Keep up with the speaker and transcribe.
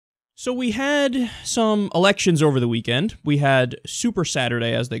So we had some elections over the weekend. We had Super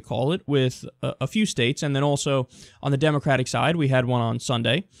Saturday, as they call it, with a few states, and then also on the Democratic side, we had one on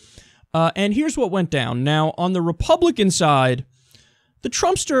Sunday. And here's what went down. Now, on the Republican side, the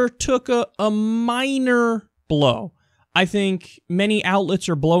Trumpster took a minor blow. I think many outlets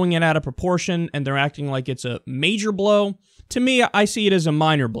are blowing it out of proportion, and they're acting like it's a major blow. To me, I see it as a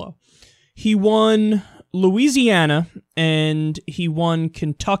minor blow. He won Louisiana, and he won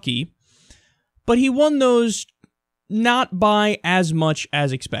Kentucky, but he won those not by as much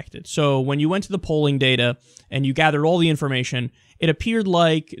as expected. So when you went to the polling data and you gathered all the information, it appeared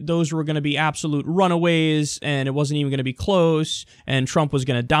like those were going to be absolute runaways, and it wasn't even going to be close, and Trump was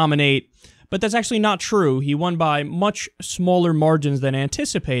going to dominate. But that's actually not true. He won by much smaller margins than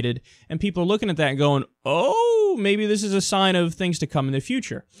anticipated, and people are looking at that and going, oh, maybe this is a sign of things to come in the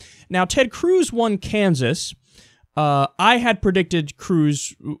future. Now, Ted Cruz won Kansas. I had predicted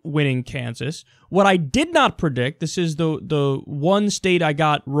Cruz winning Kansas. What I did not predict, this is the one state I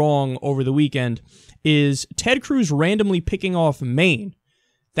got wrong over the weekend, is Ted Cruz randomly picking off Maine.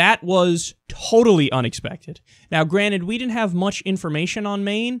 That was totally unexpected. Now, granted, we didn't have much information on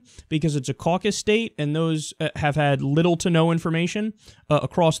Maine because it's a caucus state, and those have had little to no information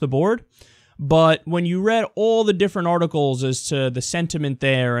across the board. But when you read all the different articles as to the sentiment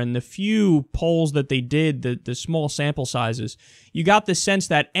there and the few polls that they did, the small sample sizes, you got the sense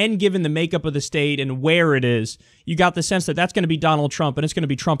that, and given the makeup of the state and where it is, you got the sense that that's going to be Donald Trump, and it's going to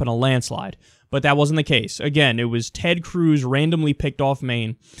be Trump in a landslide. But that wasn't the case. Again, it was Ted Cruz randomly picked off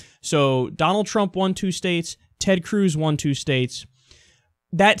Maine. So Donald Trump won 2 states, Ted Cruz won 2 states.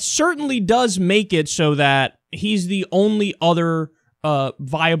 That certainly does make it so that he's the only other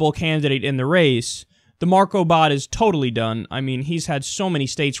viable candidate in the race. The Marco bot is totally done. I mean, he's had so many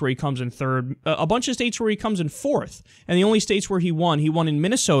states where he comes in third, a bunch of states where he comes in fourth, and the only states where he won in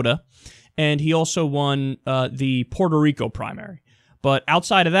Minnesota, and he also won the Puerto Rico primary. But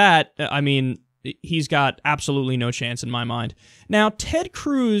outside of that, I mean, he's got absolutely no chance in my mind. Now, Ted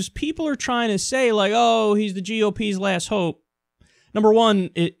Cruz, people are trying to say, like, oh, he's the GOP's last hope. Number one,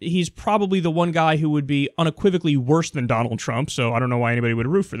 he's probably the one guy who would be unequivocally worse than Donald Trump, so I don't know why anybody would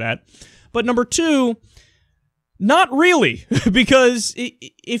root for that. But number two, not really, because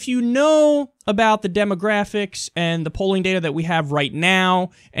if you know about the demographics and the polling data that we have right now,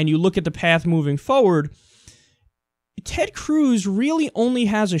 and you look at the path moving forward, Ted Cruz really only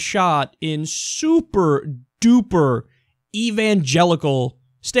has a shot in super-duper evangelical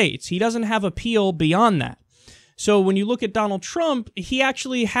states. He doesn't have appeal beyond that. So when you look at Donald Trump, he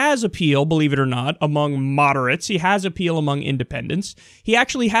actually has appeal, believe it or not, among moderates. He has appeal among independents. He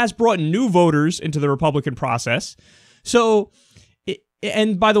actually has brought new voters into the Republican process. So,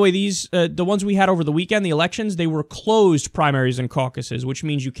 and by the way, these the ones we had over the weekend, the elections, they were closed primaries and caucuses, which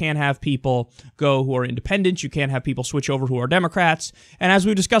means you can't have people go who are independents. You can't have people switch over who are Democrats. And as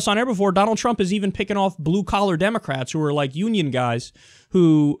we discussed on air before, Donald Trump is even picking off blue-collar Democrats who are like union guys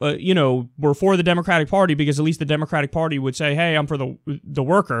who, were for the Democratic Party because at least the Democratic Party would say, hey, I'm for the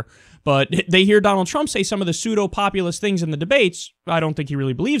worker. But they hear Donald Trump say some of the pseudo-populist things in the debates. I don't think he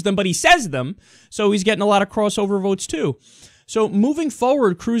really believes them, but he says them. So he's getting a lot of crossover votes too. So moving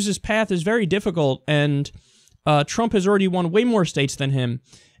forward, Cruz's path is very difficult, and Trump has already won way more states than him.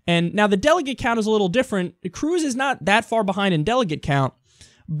 And now the delegate count is a little different. Cruz is not that far behind in delegate count,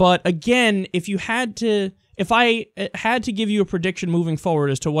 but again, if I had to give you a prediction moving forward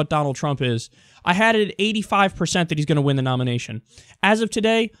as to what Donald Trump is, I had it at 85% that he's going to win the nomination. As of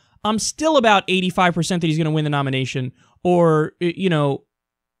today, I'm still about 85% that he's going to win the nomination, or,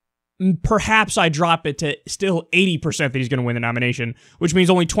 perhaps I drop it to still 80% that he's going to win the nomination, which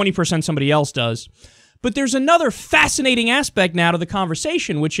means only 20% somebody else does. But there's another fascinating aspect now to the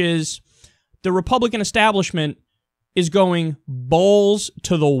conversation, which is the Republican establishment is going balls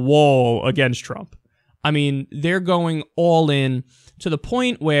to the wall against Trump. I mean, they're going all in to the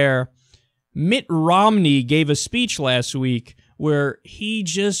point where Mitt Romney gave a speech last week where he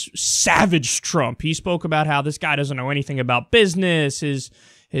just savaged Trump. He spoke about how this guy doesn't know anything about business,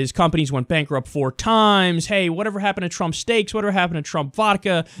 his companies went bankrupt 4 times. Hey, whatever happened to Trump steaks? Whatever happened to Trump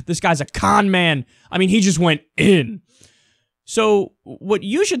vodka? This guy's a con man. I mean, he just went in. So what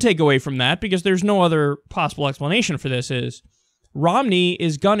you should take away from that, because there's no other possible explanation for this, is Romney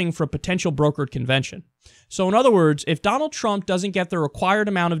is gunning for a potential brokered convention. So in other words, if Donald Trump doesn't get the required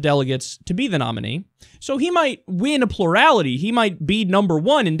amount of delegates to be the nominee, so he might win a plurality, he might be number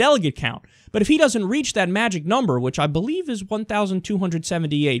 1 in delegate count, but if he doesn't reach that magic number, which I believe is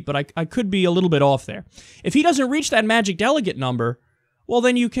 1,278, but I could be a little bit off there. If he doesn't reach that magic delegate number, well,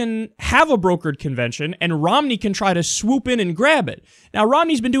 then you can have a brokered convention and Romney can try to swoop in and grab it. Now,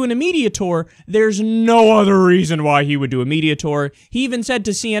 Romney's been doing a media tour. There's no other reason why he would do a media tour. He even said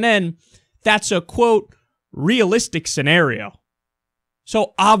to CNN, that's a, quote, realistic scenario.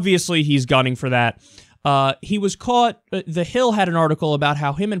 So obviously he's gunning for that. He was caught, The Hill had an article about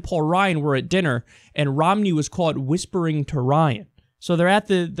how him and Paul Ryan were at dinner and Romney was caught whispering to Ryan. So they're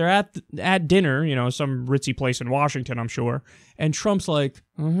at dinner, you know, some ritzy place in Washington, I'm sure. And Trump's like,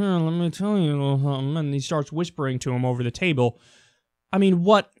 let me tell you a little something. And he starts whispering to him over the table. I mean,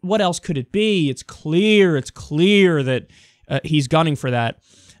 what else could it be? It's clear that he's gunning for that.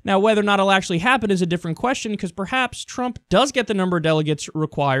 Now, whether or not it'll actually happen is a different question, because perhaps Trump does get the number of delegates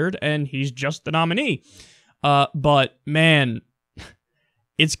required and he's just the nominee. But man,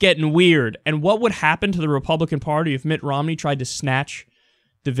 it's getting weird. And what would happen to the Republican Party if Mitt Romney tried to snatch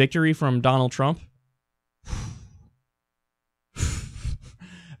the victory from Donald Trump?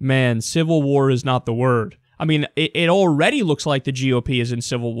 Man, civil war is not the word. I mean, it already looks like the GOP is in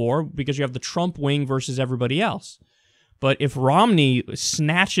civil war because you have the Trump wing versus everybody else. But if Romney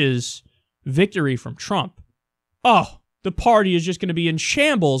snatches victory from Trump, the party is just going to be in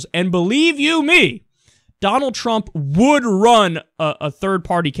shambles. And believe you me, Donald Trump would run a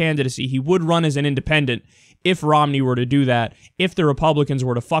third-party candidacy. He would run as an independent if Romney were to do that, if the Republicans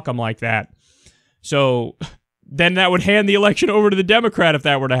were to fuck him like that. So then that would hand the election over to the Democrat if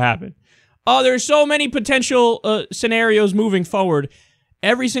that were to happen. There's so many potential scenarios moving forward.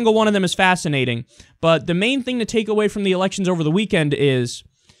 Every single one of them is fascinating. But the main thing to take away from the elections over the weekend is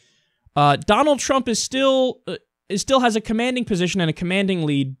Donald Trump is still has a commanding position and a commanding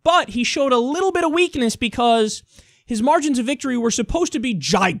lead, but he showed a little bit of weakness because his margins of victory were supposed to be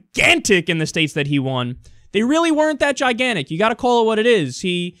gigantic in the states that he won. They really weren't that gigantic. You got to call it what it is.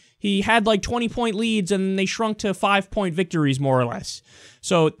 He had like 20-point leads and they shrunk to 5-point victories more or less.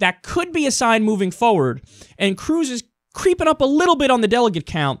 So that could be a sign moving forward. And Cruz is creeping up a little bit on the delegate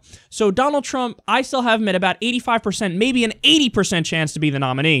count. So Donald Trump, I still have him at about 85%, maybe an 80% chance to be the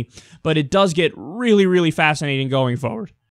nominee. But it does get really, really fascinating going forward.